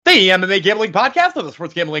The MMA Gambling Podcast of the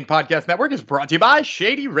Sports Gambling Podcast Network is brought to you by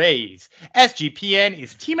Shady Rays. SGPN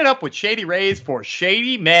is teaming up with Shady Rays for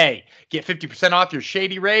Shady May. Get 50% off your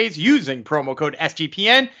Shady Rays using promo code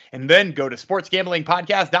SGPN, and then go to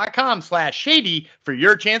sportsgamblingpodcast.com/shady for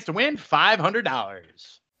your chance to win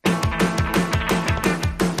 $500.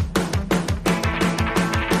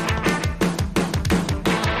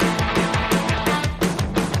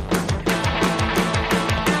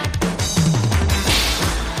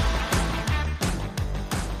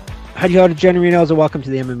 Howdy, Generinos, and welcome to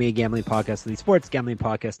the MMA Gambling Podcast of the Sports Gambling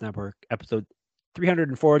Podcast Network. Episode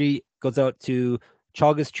 340 goes out to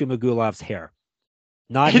Zhalgas Chumagulov's hair.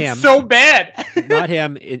 Not him. It's so bad. Not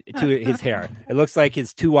him, to his hair. It looks like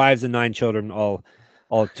his 2 wives and 9 children all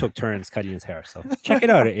took turns cutting his hair. So check it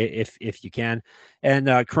out if you can.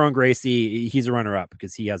 And Kron Gracie, he's a runner-up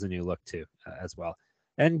because he has a new look too as well.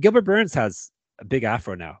 And Gilbert Burns has a big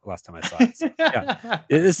afro now. Last time I saw it. So, yeah,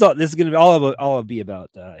 this is going to be all be about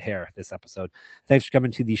hair this episode. Thanks for coming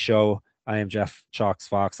to the show. I am Jeff Chalks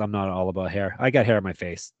Fox. I'm not all about hair. I got hair on my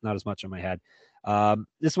face, not as much on my head.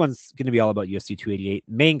 This one's going to be all about UFC 288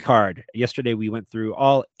 main card. Yesterday we went through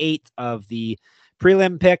all 8 of the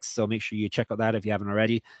prelim picks, so make sure you check out that if you haven't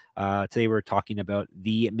already. Today we're talking about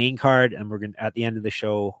the main card, and we're going to, at the end of the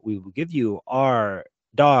show, we will give you our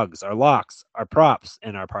dogs, our locks, our props,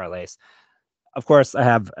 and our parlays. Of course, I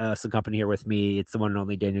have some company here with me. It's the one and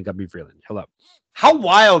only Daniel Gumby-Vreeland. Hello. How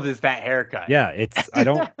wild is that haircut? Yeah,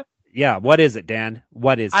 what is it, Dan?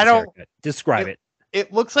 What is this haircut? Describe it.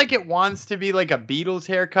 It looks like it wants to be like a Beatles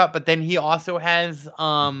haircut, but then he also has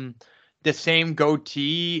the same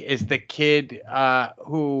goatee as the kid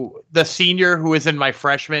the senior who was in my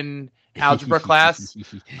freshman algebra class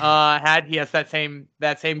had. He has that same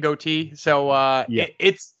goatee. So yeah.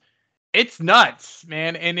 It's nuts,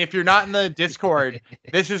 man. And if you're not in the Discord,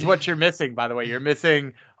 this is what you're missing, by the way. You're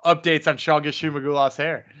missing updates on Zhalgas Chumagulov's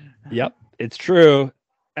hair. Yep, it's true.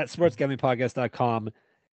 At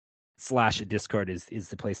sportsgamblingpodcast.com/Discord is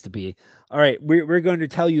the place to be. All right, we're going to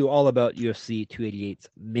tell you all about UFC 288's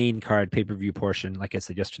main card pay-per-view portion. Like I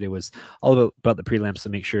said, yesterday was all about the prelims, so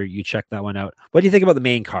make sure you check that one out. What do you think about the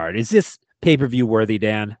main card? Is this pay-per-view worthy,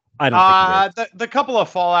 Dan? I don't think the couple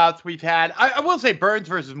of fallouts we've had, I will say Burns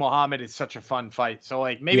versus Muhammad is such a fun fight. So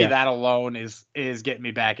like maybe that alone is getting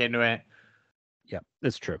me back into it. Yeah,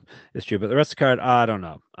 it's true. It's true. But the rest of the card, I don't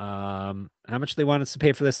know. How much they want us to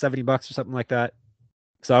pay for this, $70 or something like that?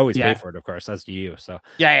 So I always pay for it, of course, as do you. So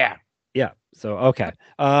yeah. So okay.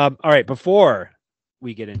 All right. Before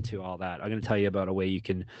we get into all that, I'm going to tell you about a way you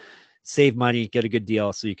can save money, get a good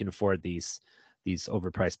deal, so you can afford these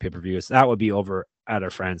overpriced pay-per-views. That would be over at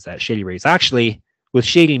our friends at Shady Rays. Actually, with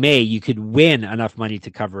Shady May, you could win enough money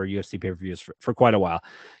to cover UFC pay-per-views for quite a while.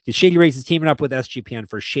 Because Shady Rays is teaming up with SGPN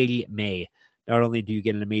for Shady May. Not only do you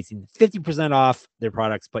get an amazing 50% off their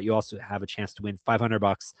products, but you also have a chance to win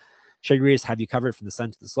 $500. Shady Rays have you covered from the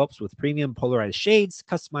sun to the slopes with premium polarized shades,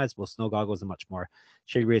 customizable snow goggles, and much more.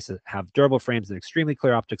 Shady Rays have durable frames and extremely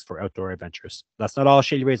clear optics for outdoor adventures. That's not all.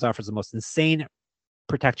 Shady Rays offers the most insane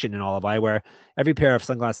protection in all of eyewear. Every pair of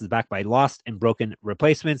sunglasses is backed by lost and broken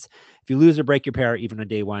replacements. If you lose or break your pair, even on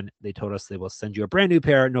day one, they told us they will send you a brand new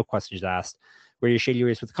pair, no questions asked. Wear your Shady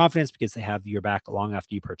Rays with confidence because they have your back long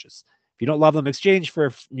after you purchase. If you don't love them, exchange for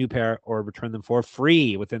a new pair or return them for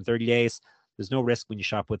free within 30 days. There's no risk when you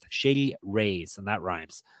shop with Shady Rays, and that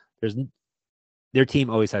rhymes. Their team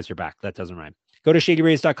always has your back. That doesn't rhyme. Go to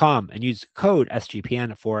shadyrays.com and use code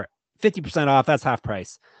SGPN for 50% off. That's half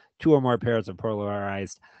price. 2 or more pairs of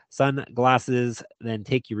polarized sunglasses. Then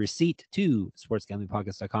take your receipt to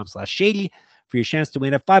sportsgamblingpodcast.com/shady for your chance to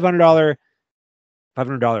win a $500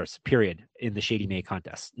 period in the Shady May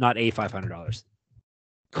contest. Not a $500.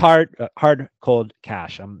 Hard, cold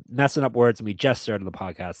cash. I'm messing up words and we just started the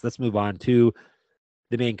podcast. Let's move on to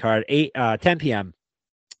the main card. 10 p.m.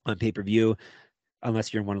 on pay-per-view.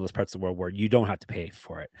 Unless you're in one of those parts of the world where you don't have to pay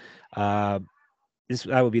for it.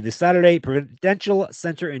 That will be this Saturday, Prudential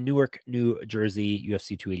Center in Newark, New Jersey,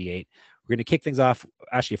 UFC 288. We're going to kick things off.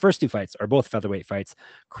 Actually, first 2 fights are both featherweight fights.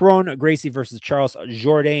 Kron Gracie versus Charles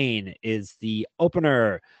Jourdain is the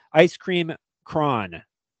opener. Ice Cream Kron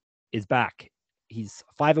is back. He's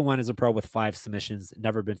 5-1 as a pro with 5 submissions.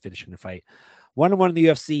 Never been finished in a fight. 1-1 in the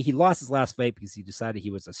UFC. He lost his last fight because he decided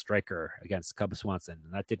he was a striker against Cub Swanson,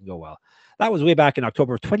 and that didn't go well. That was way back in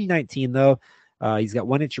October of 2019, though. He's got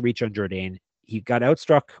 1 inch of reach on Jourdain. He got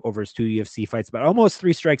outstruck over his 2 UFC fights, but almost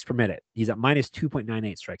 3 strikes per minute. He's at minus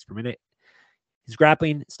 2.98 strikes per minute. His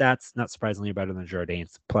grappling stats, not surprisingly, better than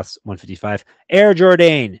Jourdain's, plus 155. Air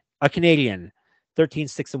Jourdain, a Canadian,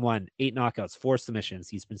 13-6-1, 8 knockouts, 4 submissions.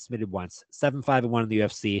 He's been submitted once, 7-5-1 in the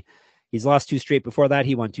UFC. He's lost 2 straight. Before that,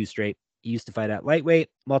 he won 2 straight. He used to fight at lightweight,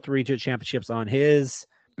 multiple regional championships on his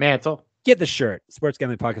mantle. Get the shirt,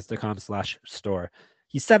 sportsgamblingpockets.com/store.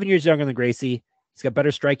 He's 7 years younger than Gracie. He's got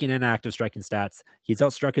better striking and active striking stats. He's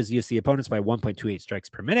outstruck his UFC opponents by 1.28 strikes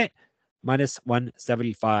per minute, minus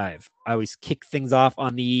 175. I always kick things off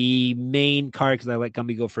on the main card because I let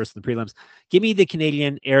Gumby go first in the prelims. Give me the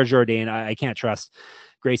Canadian Air Jourdain. I can't trust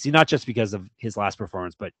Gracie, not just because of his last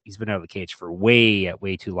performance, but he's been out of the cage for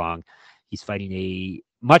way too long. He's fighting a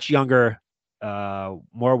much younger,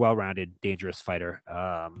 more well-rounded, dangerous fighter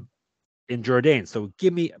in Jourdain. So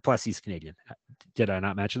give me, plus he's Canadian. Did I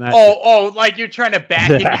not mention that? Oh, like you're trying to back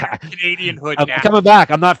in Canadian hood now. I'm coming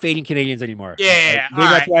back. I'm not fading Canadians anymore. Yeah. Maybe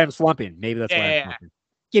that's why I'm slumping. I'm slumping.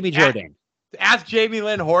 Give me Jourdain. Ask Jamie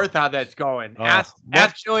Lynn Horth how that's going. Ask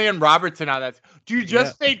Jillian Robertson how that's. Do you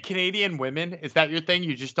just fade Canadian women? Is that your thing?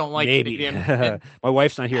 You just don't like Canadian women? My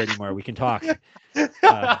wife's not here anymore. We can talk.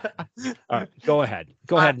 All right, go ahead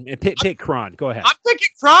and pick Kron. Go ahead. I'm picking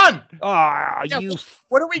Kron.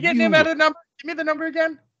 What are we getting him at a number? Give me the number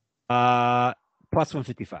again. Plus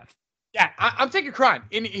 155. Yeah, I'm taking Kron.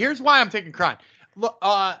 And here's why I'm taking Kron. Look,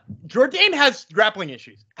 Jourdain has grappling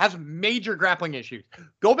issues, has major grappling issues.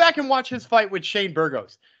 Go back and watch his fight with Shane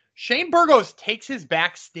Burgos. Shane Burgos takes his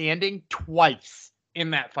back standing twice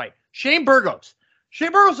in that fight. Shane Burgos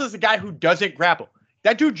is a guy who doesn't grapple.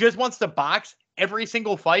 That dude just wants to box every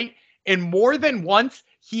single fight. And more than once,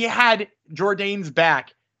 he had Jourdain's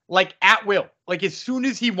back, like at will, like as soon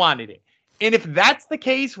as he wanted it. And if that's the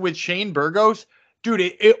case with Shane Burgos, dude,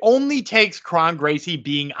 it only takes Kron Gracie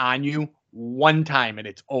being on you one time and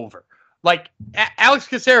it's over. Like Alex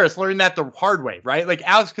Caceres learned that the hard way, right? Like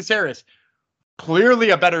Alex Caceres,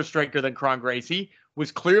 clearly a better striker than Kron Gracie, was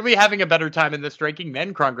clearly having a better time in the striking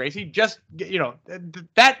than Kron Gracie. Just,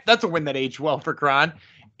 that's a win that aged well for Kron.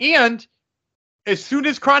 And as soon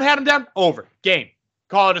as Kron had him down, over, game,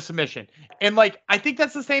 call it a submission. And I think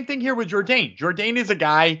that's the same thing here with Jourdain. Jourdain is a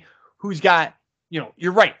guy who's got,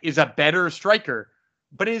 you're right, is a better striker.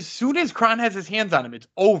 But as soon as Kron has his hands on him, it's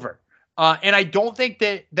over. And I don't think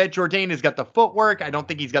that Jourdain has got the footwork. I don't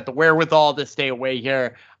think he's got the wherewithal to stay away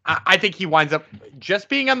here. I think he winds up just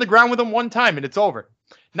being on the ground with him one time and it's over.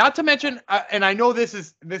 Not to mention, and I know this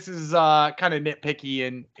is kind of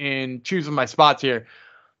nitpicky in choosing my spots here.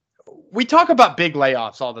 We talk about big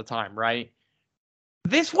layoffs all the time, right?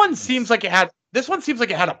 This one seems like it had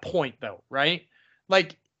a point though, right?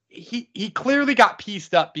 Like he clearly got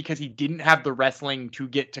pieced up because he didn't have the wrestling to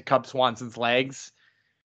get to Cub Swanson's legs.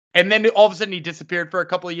 And then all of a sudden he disappeared for a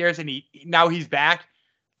couple of years and now he's back.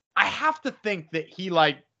 I have to think that he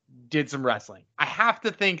did some wrestling. I have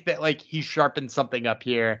to think that he sharpened something up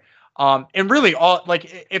here. And really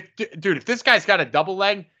if this guy's got a double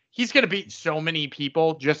leg, he's going to beat so many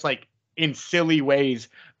people just in silly ways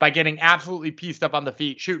by getting absolutely pieced up on the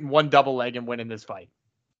feet, shooting one double leg and winning this fight.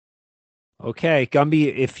 Okay,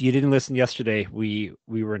 Gumby, if you didn't listen yesterday, we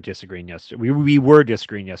weren't disagreeing yesterday. We were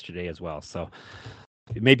disagreeing yesterday as well. So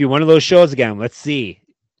it may be one of those shows again. Let's see.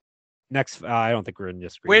 Next, I don't think we're going to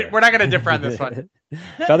disagree. We're not going to differ on this one.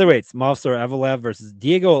 Featherweights, Movsar Evelev versus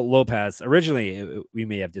Diego Lopez. Originally, we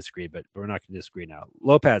may have disagreed, but we're not going to disagree now.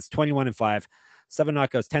 Lopez, 21-5, 7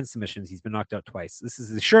 knockouts, 10 submissions. He's been knocked out twice. This is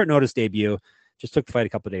his short notice debut. Just took the fight a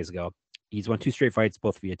couple of days ago. He's won 2 straight fights,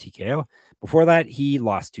 both via TKO. Before that, he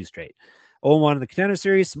lost 2 straight. 0-1 in the Contender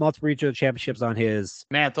Series, multiple regional championships on his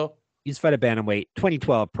mantle. He's fought at bantamweight,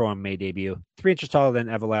 2012 Pro MMA debut, 3 inches taller than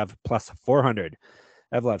Evelev, plus 400.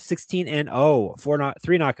 Evelev 16-0,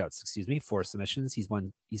 3 knockouts, 4 submissions. He's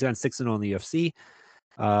gone 6-0 in the UFC.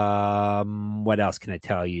 What else can I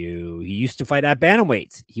tell you? He used to fight at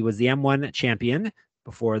bantamweight. He was the M1 champion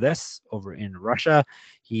before this over in Russia.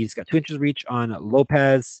 He's got 2 inches reach on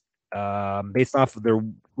Lopez. Based off of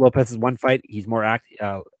Lopez's one fight, he's more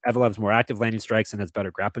Evelev's more active landing strikes and has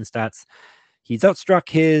better grappling stats. He's outstruck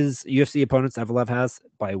his UFC opponents, Evelev has,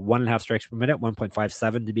 by 1.5 strikes per minute,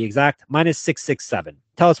 1.57 to be exact, minus 667.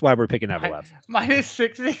 Tell us why we're picking Evelev. Minus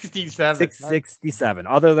 667. 667.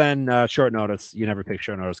 Other than short notice, you never pick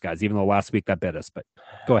short notice guys, even though last week that bit us, but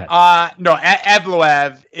go ahead. No,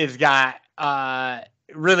 Evelev has got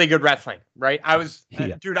really good wrestling, right? I was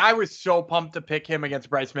so pumped to pick him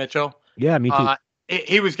against Bryce Mitchell. Yeah, me too.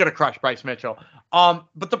 He was going to crush Bryce Mitchell.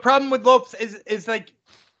 But the problem with Lopes is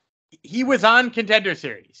he was on Contender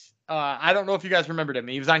Series. I don't know if you guys remembered him.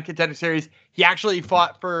 He was on Contender Series. He actually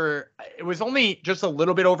fought it was only just a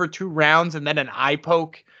little bit over 2 rounds, and then an eye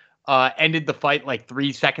poke ended the fight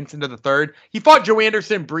 3 seconds into the third. He fought Joe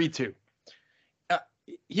Anderson Brito.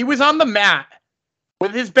 He was on the mat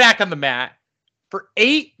with his back on the mat for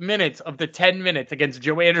 8 minutes of the 10 minutes against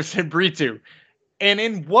Joe Anderson Brito. And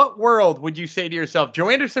in what world would you say to yourself, Joe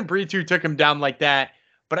Anderson Brito took him down like that,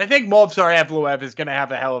 but I think Movsar Evloev is going to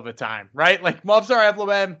have a hell of a time, right? Like Movsar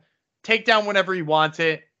Evloev, take down whenever he wants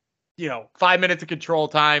it, 5 minutes of control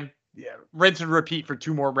time, rinse and repeat for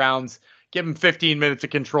 2 more rounds. Give him 15 minutes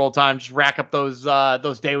of control time. Just rack up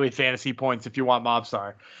those daily fantasy points if you want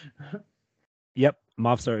Movsar. Yep,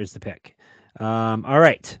 Movsar is the pick. All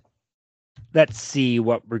right. Let's see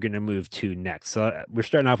what we're going to move to next. So we're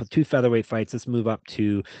starting off with 2 featherweight fights. Let's move up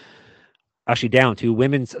to, down to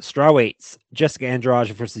women's strawweights. Jessica Andrade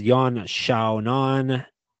versus Yan Xiaonan.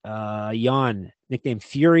 Yan, nickname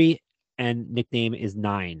Fury, and nickname is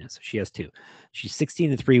 9. So she has 2. She's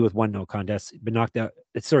 16-3 with 1 no contest. Been knocked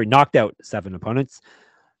out 7 opponents.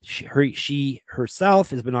 She herself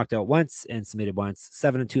has been knocked out once and submitted once.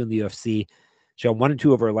 7-2 in the UFC. She won 1-2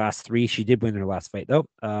 over her last 3. She did win her last fight, though.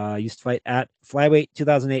 Used to fight at flyweight,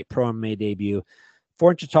 2008 Pro MMA debut.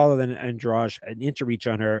 4 inches taller than Andrade, an inch of reach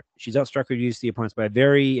on her. She's outstruck her UFC opponents by a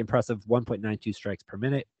very impressive 1.92 strikes per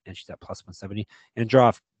minute, and she's at plus 170.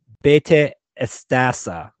 Andrade, Beta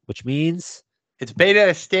Estasa, which means... It's Beta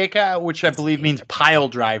Esteca, which I believe means pile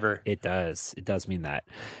driver. It does. It does mean that.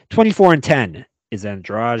 24-10. Is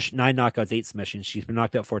Andrade, 9 knockouts, 8 submissions. She's been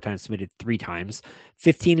knocked out 4 times, submitted 3 times.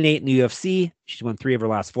 15-8 in the UFC. She's won 3 of her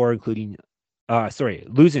last 4, including,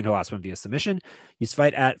 losing her last one via submission. Used to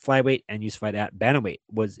fight at flyweight and used to fight at bantamweight.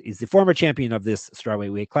 Is the former champion of this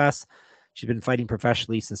strawweight weight class. She's been fighting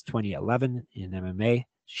professionally since 2011 in MMA.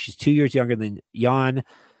 She's 2 years younger than Yan,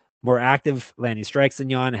 more active landing strikes than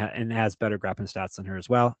Yan, and has better grappling stats than her as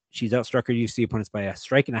well. She's outstruck her UFC opponents by a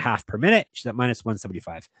strike and a half per minute. She's at minus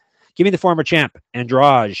 175. Give me the former champ,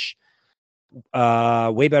 Andrade.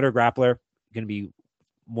 Way better grappler. Going to be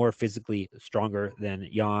more physically stronger than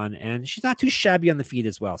Yan, and she's not too shabby on the feet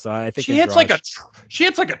as well. So I think she hits like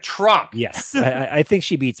a truck. Yes, I think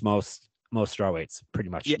she beats most strawweights pretty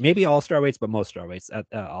much. Yeah. Maybe all strawweights, but most strawweights.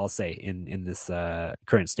 I'll say in this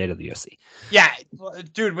current state of the UFC. Yeah,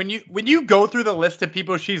 dude. When you go through the list of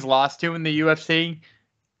people she's lost to in the UFC,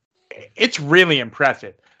 it's really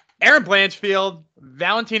impressive. Erin Blanchfield,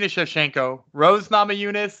 Valentina Shevchenko, Rose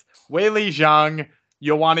Namajunas, Weili Zhang,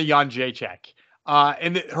 Joanna Jędrzejczyk.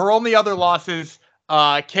 And her only other losses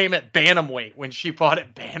came at bantamweight when she fought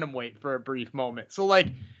at bantamweight for a brief moment. So, like,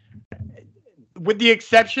 with the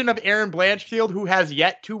exception of Erin Blanchfield, who has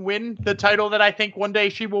yet to win the title that I think one day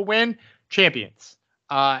she will win, champions.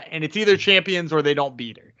 And it's either champions or they don't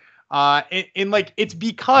beat her. It's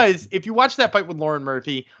because if you watch that fight with Lauren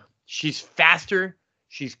Murphy, she's faster.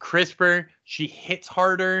 She's crisper. She hits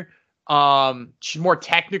harder. She's more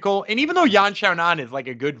technical. And even though Yan Xiaonan is like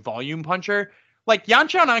a good volume puncher, like Yan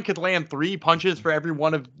Xiaonan could land 3 punches for every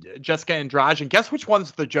one of Jessica Andrade. And guess which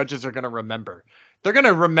ones the judges are going to remember? They're going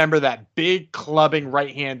to remember that big clubbing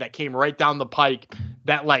right hand that came right down the pike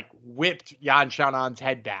that like whipped Yan Xiaonan's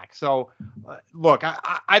head back. So look,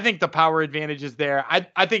 I think the power advantage is there.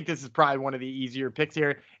 I think this is probably one of the easier picks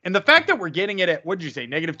here. And the fact that we're getting it at, what did you say,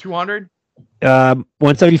 negative 200?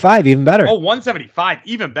 175, even better. Oh, 175,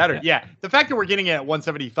 even better. Yeah. The fact that we're getting it at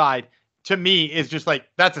 175 to me is just like,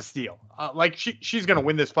 that's a steal. Like she's going to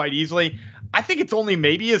win this fight easily. I think it's only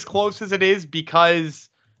maybe as close as it is because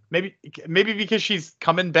maybe because she's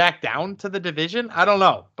coming back down to the division. I don't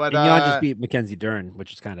know, but Yan just beat Mackenzie Dern,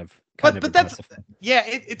 which is kind of impressive. That's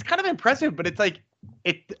it's kind of impressive, but it's like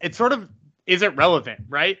it sort of isn't relevant,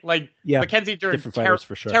 right? Like Mackenzie Dern,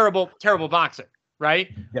 for sure. terrible boxer.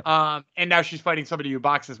 Right. Yep. And now she's fighting somebody who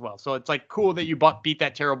boxes well. So it's like cool that you beat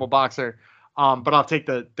that terrible boxer. But I'll take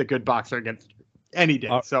the good boxer against any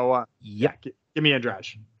day. So give me Andrade.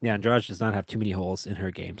 Yeah. Andrade does not have too many holes in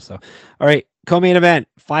her game. So, all right. Co-main event,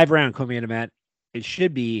 5-round co-main event. It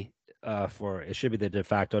should be the de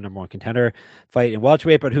facto number 1 contender fight in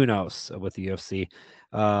welterweight, but who knows with the UFC.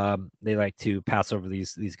 They like to pass over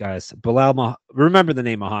these guys. Remember the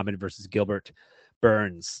name Muhammad versus Gilbert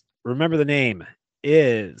Burns. Remember the name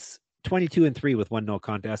is 22-3 with 1 no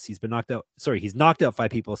contest. He's knocked out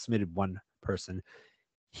 5 people, submitted 1 person.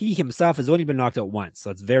 He himself has only been knocked out once,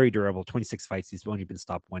 so it's very durable. 26 fights, he's only been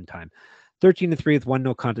stopped 1 time. 13-3 with 1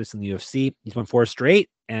 no contest in the UFC. He's won 4 straight,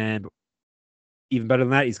 and even better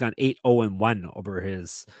than that, he's gone 8-0-1 over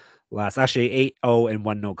his last. Actually, 8-0 and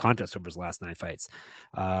 1 no contest over his last 9 fights.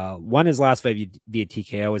 Won his last fight via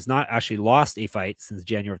TKO. Has not actually lost a fight since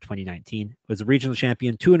January of 2019. Was a regional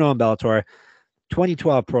champion, 2-0 in Bellator.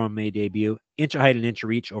 2012 Pro MMA debut, inch of height and inch of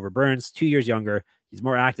reach over Burns, 2 years younger. He's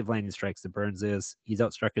more active landing strikes than Burns is. He's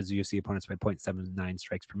outstruck his UFC opponents by 0.79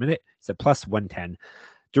 strikes per minute. He's at plus 110.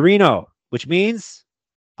 Dorino, which means?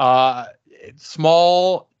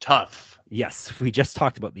 Small, tough. Yes, we just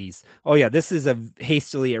talked about these. Oh, yeah, this is a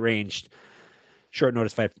hastily arranged short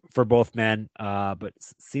notice fight for both men. But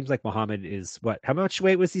seems like Muhammad is what? How much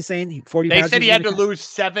weight was he saying? 40 They pounds? said he had to lose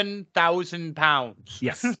 7,000 pounds.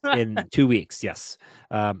 Yes, in 2 weeks. Yes.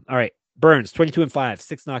 All right. Burns, 22-5,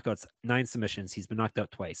 6 knockouts, 9 submissions. He's been knocked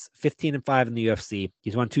out twice. 15-5 in the UFC.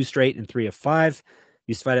 He's won 2 straight and 3 of 5.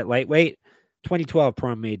 Used to fight at lightweight. 2012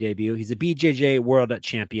 Pro MMA debut. He's a BJJ World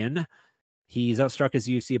Champion. He's outstruck his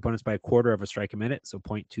UFC opponents by a quarter of a strike a minute. So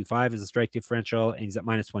 0.25 is a strike differential, and he's at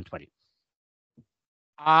minus 120.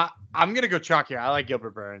 I'm gonna go chalk here. I like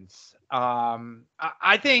Gilbert Burns.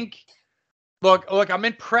 I think. Look, I'm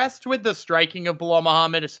impressed with the striking of Bilal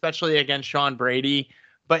Muhammad, especially against Sean Brady.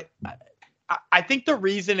 But I think the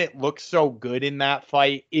reason it looks so good in that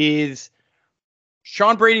fight is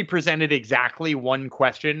Sean Brady presented exactly one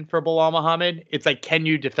question for Bilal Muhammad. It's like, can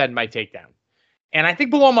you defend my takedown? And I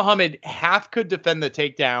think Bilal Muhammad half could defend the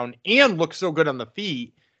takedown and look so good on the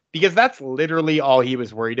feet because that's literally all he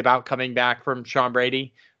was worried about coming back from Sean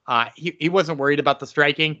Brady. He wasn't worried about the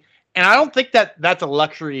striking. And I don't think that that's a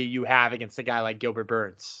luxury you have against a guy like Gilbert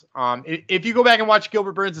Burns. If you go back and watch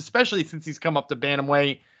Gilbert Burns, especially since he's come up to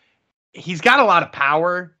bantamweight, he's got a lot of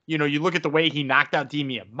power. You know, you look at the way he knocked out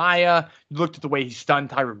Demian Maia. You looked at the way he stunned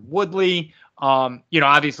Tyron Woodley.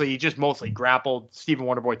 Obviously he just mostly grappled Stephen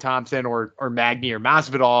Wonderboy Thompson or Magny or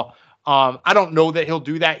Masvidal. I don't know that he'll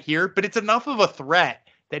do that here, but it's enough of a threat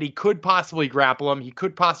that he could possibly grapple him. He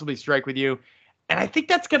could possibly strike with you. And I think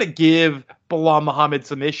that's going to give Bilal Muhammad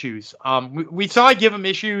some issues. We saw it give him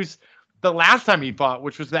issues the last time he fought,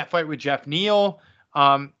 which was that fight with Jeff Neal.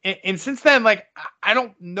 And since then, like, I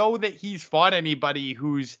don't know that he's fought anybody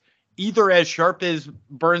who's either as sharp as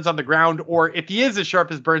Burns on the ground, or if he is as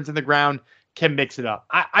sharp as Burns in the ground, can mix it up.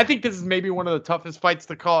 I think this is maybe one of the toughest fights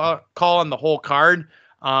to call on the whole card.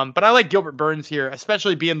 But I like Gilbert Burns here,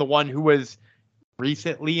 especially being the one who was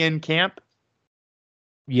recently in camp.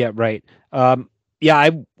 Yeah, right.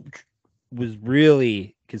 I was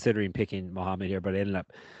really considering picking Muhammad here, but I ended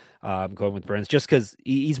up going with Burns just because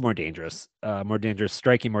he's more dangerous,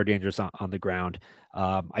 striking more dangerous on the ground.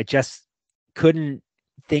 I just couldn't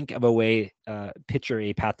think of a way, picture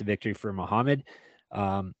a path to victory for Muhammad.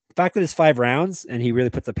 The fact that it's 5 rounds and he really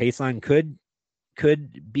puts a pace on could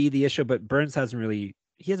be the issue, but Burns hasn't really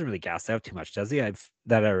gassed out too much, does he?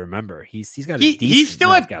 That I remember. He's got he's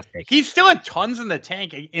still had tons in the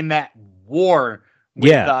tank in that war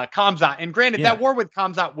with Khamzat. And granted, that war with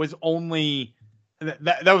Khamzat was only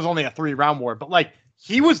that was only a 3-round war, but like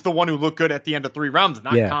he was the one who looked good at the end of 3 rounds,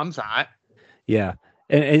 not Khamzat. Yeah,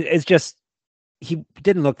 and it's just he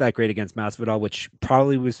didn't look that great against Masvidal, which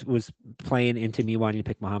probably was playing into me wanting to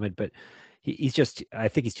pick Muhammad, but he's just, I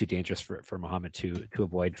think he's too dangerous for Muhammad to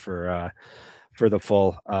avoid for the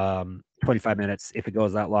full 25 minutes if it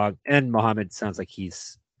goes that long. And Muhammad sounds like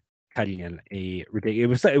he's cutting in a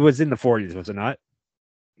ridiculous. It was in the 40s, was it not?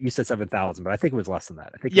 You said 7,000, but I think it was less than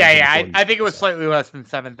that. I think. I think it was slightly less than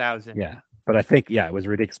 7,000. Yeah, but I think it was a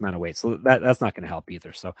ridiculous amount of weight, so that's not going to help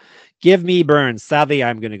either. So, give me Burns. Sadly,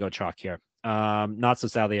 I'm going to go chalk here. Not so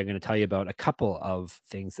sadly, I'm going to tell you about a couple of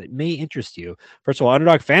things that may interest you. First of all,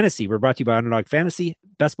 Underdog Fantasy. We're brought to you by Underdog Fantasy.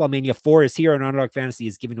 Best Ball Mania 4 is here, and Underdog Fantasy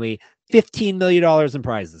is giving away $15 million in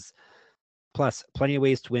prizes. Plus, plenty of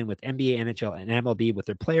ways to win with NBA, NHL, and MLB with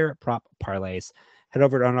their player prop parlays. Head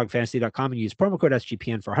over to UnderdogFantasy.com and use promo code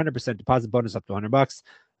SGPN for 100% deposit bonus up to $100.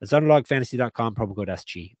 That's UnderdogFantasy.com, promo code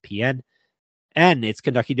SGPN. And it's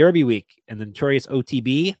Kentucky Derby week, and the notorious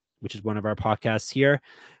OTB, which is one of our podcasts here,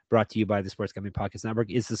 brought to you by the Sports Gambling Podcast Network,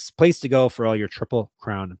 is this place to go for all your Triple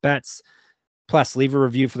Crown bets. Plus, leave a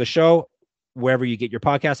review for the show wherever you get your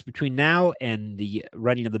podcast between now and the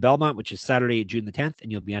running of the Belmont, which is Saturday, June the 10th, and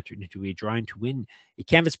you'll be entered into a drawing to win a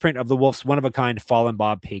canvas print of the Wolf's one-of-a-kind Fallen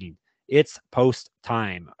Bob painting. It's post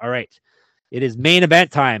time. All right. It is main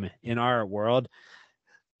event time in our world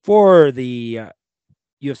for the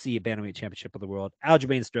UFC Bantamweight Championship of the World.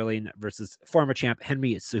 Aljamain Sterling versus former champ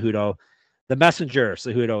Henry Cejudo. The Messenger,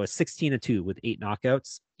 Cejudo, is 16-2 with 8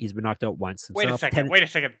 knockouts. He's been knocked out once himself. Wait a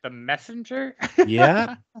second. The Messenger?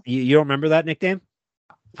 Yeah. You don't remember that nickname?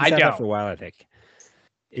 I don't. That for a while, I think.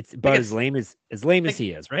 It's about as lame as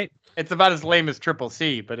he is, right? It's about as lame as Triple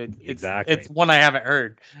C, but exactly. It's one I haven't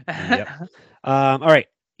heard. Yep. All right.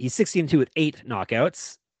 He's 16-2 with 8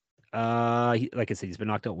 knockouts. Like I said, he's been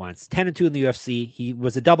knocked out once. 10-2 in the UFC. He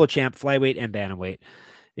was a double champ, flyweight and bantamweight.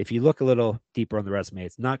 If you look a little deeper on the resume,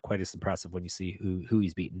 it's not quite as impressive when you see who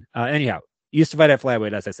he's beaten. Anyhow, used to fight at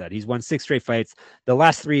flyweight, as I said. He's won 6 straight fights, the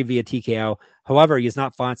last 3 via TKO. However, he has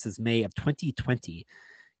not fought since May of 2020.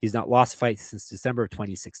 He's not lost a fight since December of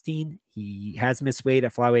 2016. He has missed weight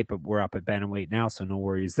at flyweight, but we're up at bantamweight now, so no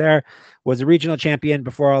worries there. Was a regional champion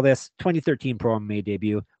before all this. 2013 Pro MMA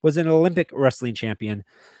debut. Was an Olympic wrestling champion.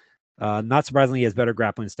 Not surprisingly, he has better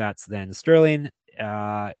grappling stats than Sterling.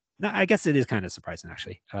 No, I guess it is kind of surprising,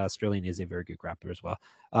 actually. Sterling is a very good grappler as well.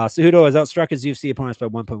 Cejudo has outstruck his UFC opponents by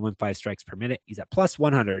 1.15 strikes per minute. He's at plus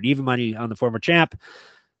 100. Even money on the former champ.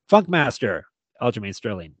 Funkmaster, Aljamain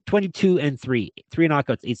Sterling, 22-3, 3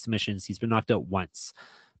 knockouts, 8 submissions. He's been knocked out once.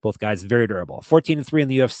 Both guys very durable. 14-3 in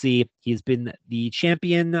the UFC. He's been the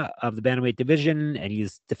champion of the bantamweight division, and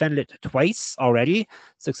he's defended it twice already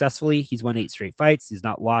successfully. He's won 8 straight fights. He's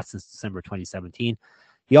not lost since December 2017.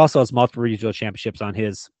 He also has multiple regional championships on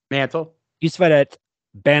his mantle. Used to fight at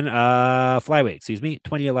flyweight,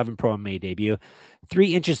 2011 Pro MMA debut.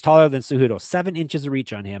 3 inches taller than Cejudo, 7 inches of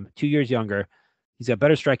reach on him, 2 years younger. He's got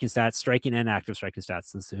better striking stats, striking and active striking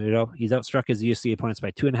stats than Cejudo. He's outstruck his UFC opponents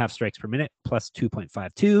by 2.5 strikes per minute, plus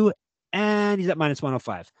 2.52, and he's at minus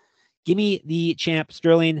 105. Give me the champ,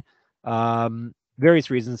 Sterling.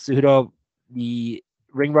 Various reasons. Cejudo, the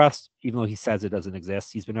ring rust, even though he says it doesn't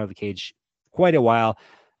exist, he's been out of the cage quite a while.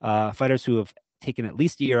 Fighters who have taken at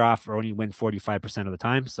least a year off or only win 45% of the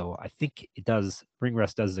time. So I think it does. Ring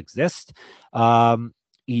rust does exist.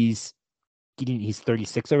 He's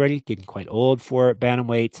 36 already, getting quite old for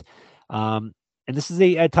bantamweight. And this is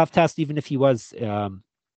a tough test, even if he was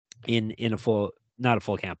in a full, not a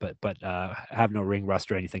full camp, but have no ring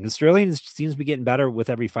rust or anything. And Sterling seems to be getting better with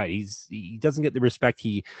every fight. He doesn't get the respect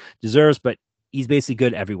he deserves, but he's basically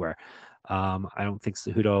good everywhere. I don't think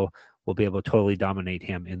Cejudo will be able to totally dominate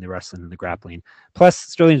him in the wrestling and the grappling. Plus,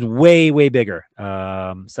 Sterling's way, way bigger.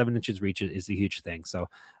 7 inches reach is a huge thing. So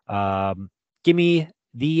give me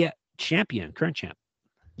the champion, current champ.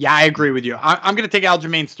 Yeah, I agree with you. I'm going to take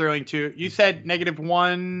Aljamain Sterling too. You said negative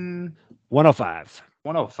 105.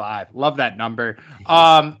 105. Love that number.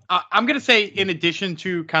 I'm going to say, in addition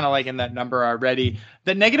to kind of like in that number already,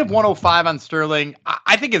 the negative 105 on Sterling,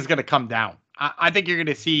 I think is going to come down. I think you're going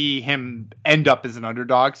to see him end up as an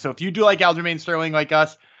underdog. So if you do like Aljamain Sterling like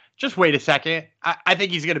us, just wait a second. I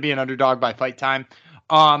think he's going to be an underdog by fight time.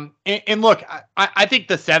 And look, I think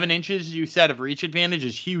the 7 inches you said of reach advantage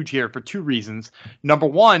is huge here for 2 reasons. Number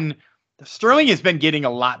one, Sterling has been getting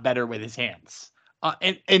a lot better with his hands.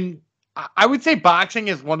 And I would say boxing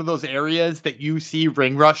is one of those areas that you see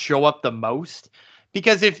ring rust show up the most,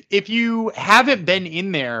 because if you haven't been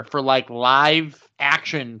in there for like live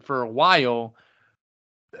action for a while,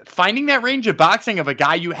 finding that range of boxing of a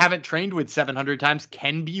guy you haven't trained with 700 times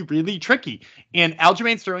can be really tricky. And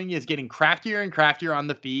Aljamain Sterling is getting craftier and craftier on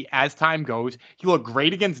the feet as time goes. He looked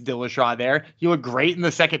great against Dillashaw there. He looked great in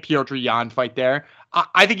the second Piotr Jan fight there.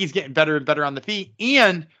 I think he's getting better and better on the feet.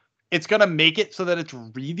 And it's going to make it so that it's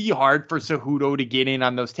really hard for Cejudo to get in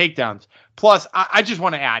on those takedowns. Plus, I just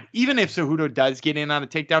want to add, even if Cejudo does get in on a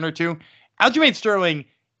takedown or two, Aljamain Sterling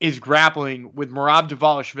is grappling with Merab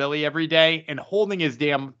Dvalishvili every day and holding his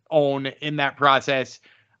damn own in that process.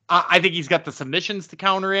 I think he's got the submissions to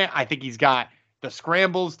counter it. I think he's got the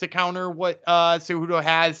scrambles to counter what Cejudo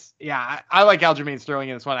has. Yeah, I like Aljamain Sterling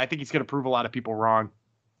in this one. I think he's going to prove a lot of people wrong.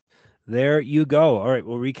 There you go. All right,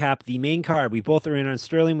 we'll recap the main card. We both are in on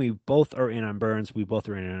Sterling. We both are in on Burns. We both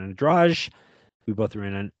are in on Andrade. We both are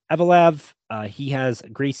in on Evelev. He has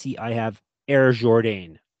Gracie. I have Air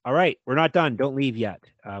Jourdain. All right, we're not done. Don't leave yet.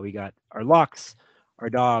 We got our locks, our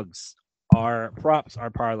dogs, our props, our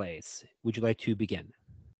parlays. Would you like to begin?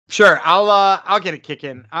 Sure, I'll get a kick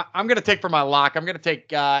in. I'm gonna take for my lock. I'm gonna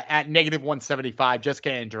take at negative 175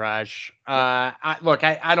 Jessica Andrade.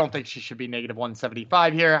 I don't think she should be negative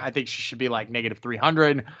 175 here. I think she should be like negative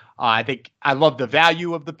 300. I think I love the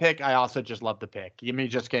value of the pick. I also just love the pick. Give me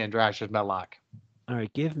Jessica Andrade as my lock. All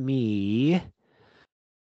right, give me.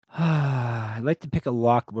 I'd like to pick a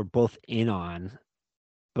lock we're both in on,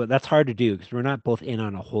 but that's hard to do because we're not both in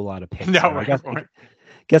on a whole lot of picks. No, so I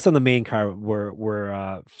guess on the main card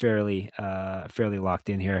we're fairly locked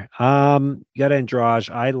in here. You got Andrade.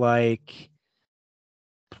 I like.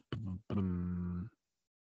 No,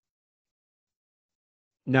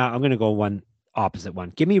 I'm gonna go one opposite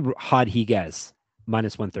one. Give me Rodriguez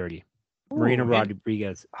minus 130. Marina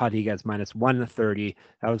Rodriguez, Rodriguez minus 130.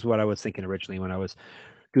 That was what I was thinking originally when I was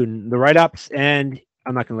doing the write-ups, and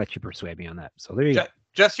I'm not going to let you persuade me on that. So there you go.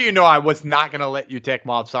 Just so you know, I was not going to let you take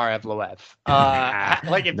Movsar Evloev.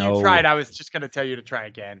 Like if you tried, I was just going to tell you to try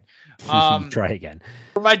again. Try again.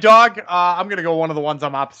 For my dog, I'm going to go one of the ones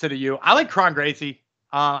I'm opposite of you. I like Kron Gracie.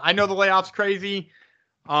 I know the layoff's crazy,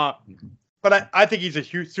 but I think he's a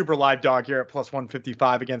huge, super live dog here at plus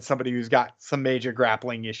 155 against somebody who's got some major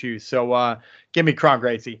grappling issues. So give me Kron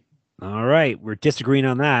Gracie. All right, we're disagreeing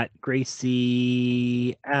on that.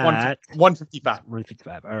 Gracie at 155.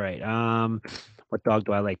 155. All right. What dog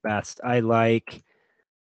do I like best? I like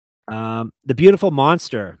the beautiful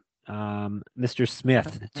monster, Mr.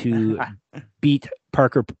 Smith, to beat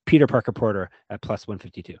Peter Parker Porter at plus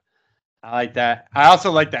 152. I like that. I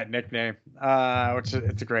also like that nickname, which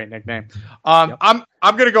it's a great nickname. I'm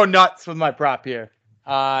gonna go nuts with my prop here,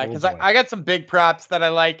 because I got some big props that I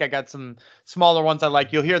like. I got some smaller ones I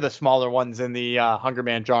like. You'll hear the smaller ones in the Hunger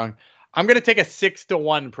Man drawing. I'm gonna take a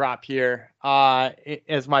 6-1 prop here,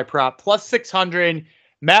 as my prop plus 600.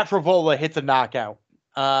 Matt Frivola hits a knockout.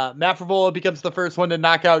 Matt Frivola becomes the first one to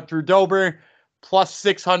knock out Drew Dober, plus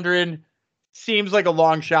 600. Seems like a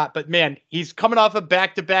long shot, but man, he's coming off of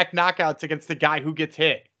back-to-back knockouts against the guy who gets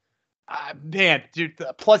hit. Man, dude,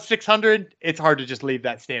 plus 600, it's hard to just leave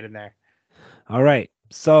that standing there. All right.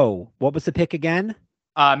 So what was the pick again?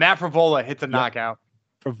 Matt Frivola hits a knockout.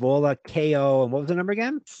 Frivola KO. And what was the number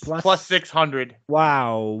again? Plus 600.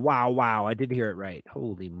 Wow. I did hear it right.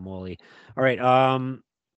 Holy moly. All right.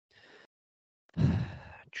 Do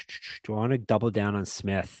I want to double down on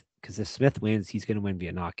Smith? Because if Smith wins, he's going to win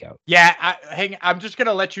via knockout. Yeah, I'm just going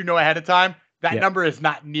to let you know ahead of time. That number is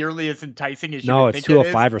not nearly as enticing as you think it's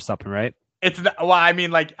 205 or something, right? It's not, well, I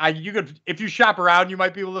mean, like you could, if you shop around, you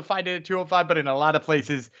might be able to find it at 205, but in a lot of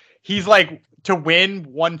places, he's like to win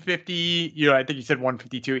 150. I think you said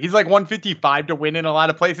 152. He's like 155 to win in a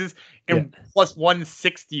lot of places, and plus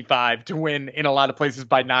 165 to win in a lot of places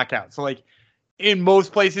by knockout. So like, in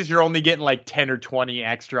most places, you're only getting like 10 or 20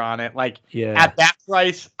 extra on it. Like at that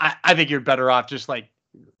price, I think you're better off just like,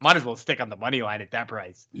 might as well stick on the money line at that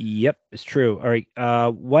price. Yep, it's true. All right.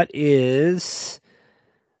 What is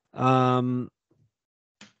what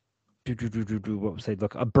was I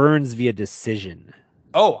look? A Burns via decision.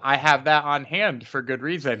 Oh, I have that on hand for good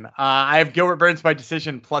reason. I have Gilbert Burns by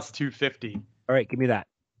decision plus 250. All right, give me that.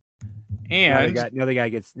 And another guy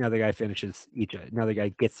gets finished.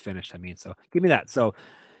 I mean, so give me that. So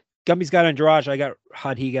Gumby's got Andrade. I got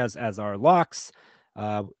Rodriguez as our locks.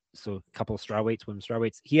 So a couple of strawweights, women's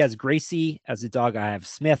strawweights. He has Gracie as a dog. I have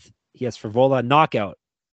Smith. He has Frivola knockout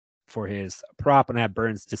for his prop, and I have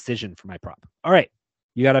Burns decision for my prop. All right,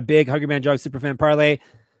 you got a big Hungry Man Jog Superfan parlay,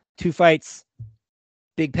 2 fights,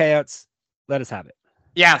 big payouts. Let us have it.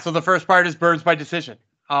 Yeah. So the first part is Burns by decision.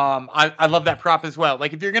 I love that prop as well.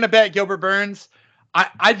 Like if you're going to bet Gilbert Burns,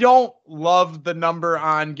 I don't love the number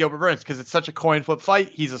on Gilbert Burns because it's such a coin flip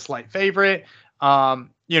fight. He's a slight favorite.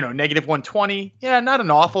 Negative 120. Yeah, not an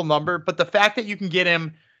awful number, but the fact that you can get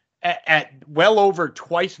him at well over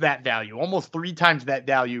twice that value, almost 3 times that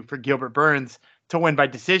value for Gilbert Burns to win by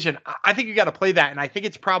decision, I think you got to play that. And I think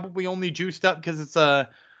it's probably only juiced up because it's a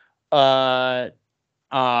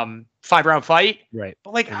 5-round fight. Right.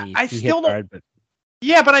 But like, I still don't.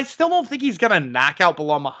 Yeah, but I still don't think he's gonna knock out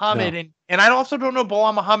Bilal Muhammad, and I also don't know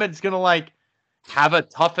Bilal Muhammad's gonna like have a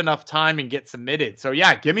tough enough time and get submitted. So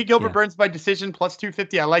yeah, give me Gilbert Burns by decision plus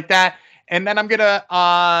 250. I like that, and then I'm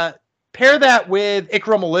gonna pair that with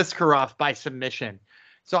Ikram Aliskerov by submission.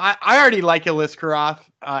 So I already like Aliskerov.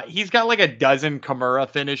 He's got like a dozen Kimura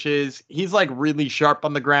finishes. He's like really sharp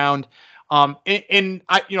on the ground.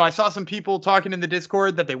 I saw some people talking in the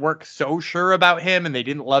Discord that they weren't so sure about him and they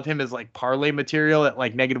didn't love him as like parlay material at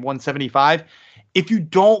like negative 175. If you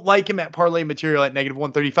don't like him at parlay material at negative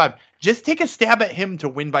 135, just take a stab at him to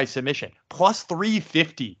win by submission. Plus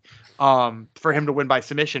 350 for him to win by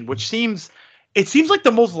submission, which seems like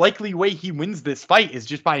the most likely way he wins this fight is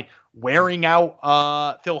just by wearing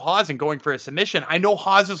out Phil Hawes and going for a submission. I know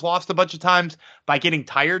Hawes has lost a bunch of times by getting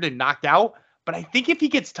tired and knocked out. But I think if he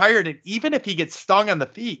gets tired and even if he gets stung on the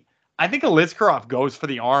feet, I think Aliskerov goes for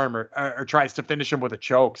the arm or tries to finish him with a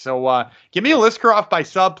choke. So give me Aliskerov by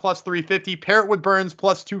sub plus 350. Pair it with Burns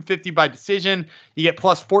plus 250 by decision. You get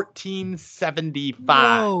plus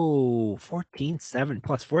 1475. Whoa, 14.7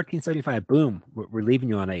 plus 1475. Boom. We're leaving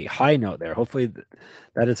you on a high note there. Hopefully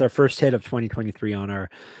that is our first hit of 2023 on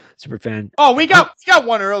our Superfan. Oh, we got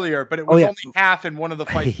one earlier, but it was only half in one of the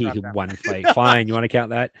fights. One fight. Fine. You want to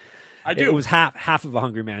count that? I do. It was half of a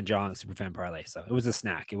Hungry Man John Superfan parlay, so it was a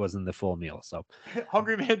snack. It wasn't the full meal. So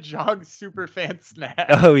Hungry Man John Superfan snack.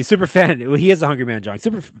 Oh, he's Superfan. Well, he is a Hungry Man John.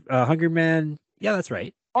 Hungry Man. Yeah, that's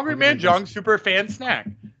right. Hungry Man John Superfan snack.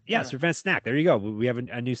 Yeah, Superfan snack. There you go. We have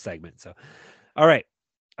a new segment. So, all right,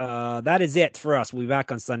 that is it for us. We'll be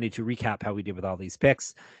back on Sunday to recap how we did with all these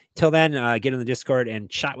picks. Till then, get in the Discord and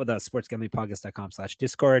chat with us.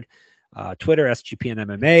 sportsgamblingpodcast.com/Discord. Twitter, SGP and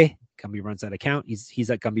MMA. Gumby runs that account. He's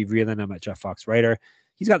at Gumby Vreeland. I'm at Jeff Fox Writer.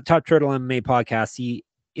 He's got the Top Turtle MMA podcast. He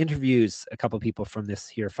interviews a couple of people from this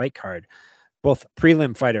here fight card. both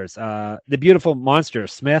prelim fighters. The beautiful monster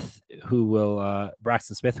Smith,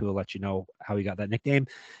 Braxton Smith, who will let you know how he got that nickname,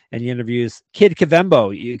 and he interviews Kid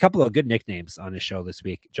Kavembo, a couple of good nicknames on his show this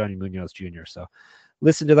week, Johnny Munoz Jr. So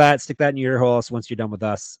listen to that, stick that in your ear hole once you're done with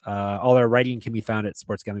us. All our writing can be found at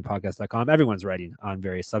sportsgamblingpodcast.com. Everyone's writing on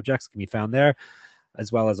various subjects can be found there,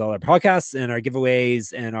 as well as all our podcasts and our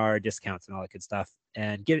giveaways and our discounts and all that good stuff.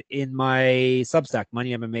 And get in my Substack,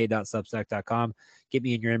 moneymma.substack.com. Get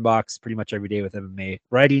me in your inbox pretty much every day with MMA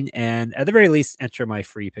writing. And at the very least, enter my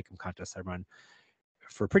free pick'em contest I run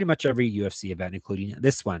for pretty much every UFC event, including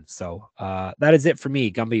this one. So that is it for me.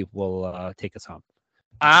 Gumby will take us home.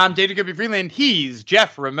 I'm David Gumby Freeland. He's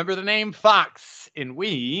Jeff. Remember the name Fox. And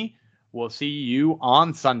we will see you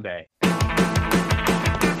on Sunday.